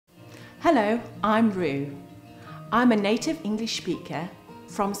Hello, I'm Ru. I'm a native English speaker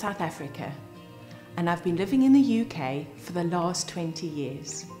from South Africa, and I've been living in the UK for the last 20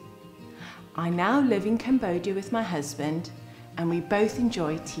 years. I now live in Cambodia with my husband, and we both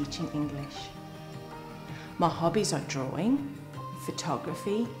enjoy teaching English. My hobbies are drawing,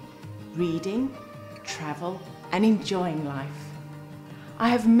 photography, reading, travel, and enjoying life. I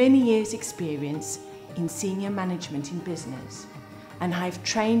have many years' experience in senior management in business, and I've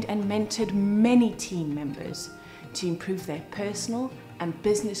trained and mentored many team members to improve their personal and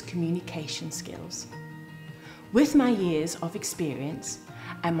business communication skills. With my years of experience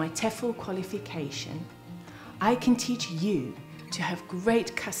and my TEFL qualification, I can teach you to have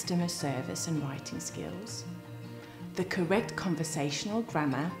great customer service and writing skills, the correct conversational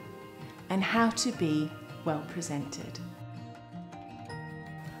grammar, and how to be well presented.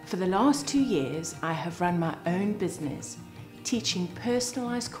 For the last 2 years, I have run my own business, teaching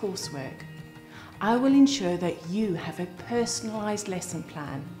personalised coursework. I will ensure that you have a personalised lesson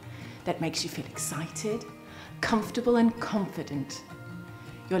plan that makes you feel excited, comfortable and confident.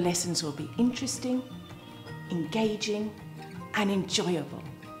 Your lessons will be interesting, engaging and enjoyable.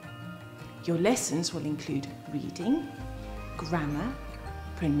 Your lessons will include reading, grammar,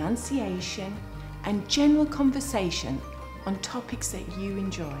 pronunciation and general conversation on topics that you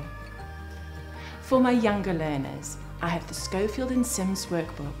enjoy. For my younger learners, I have the Schofield and Sims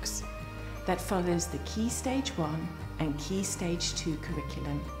workbooks that follows the Key Stage 1 and Key Stage 2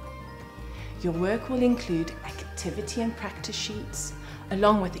 curriculum. Your work will include activity and practice sheets,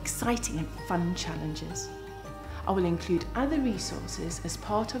 along with exciting and fun challenges. I will include other resources as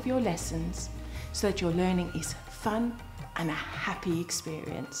part of your lessons so that your learning is fun and a happy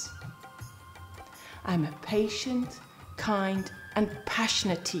experience. I'm a patient, kind and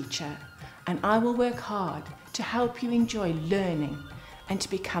passionate teacher, and I will work hard to help you enjoy learning and to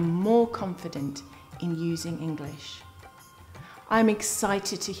become more confident in using English. I'm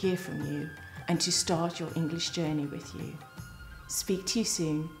excited to hear from you and to start your English journey with you. Speak to you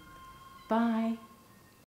soon. Bye.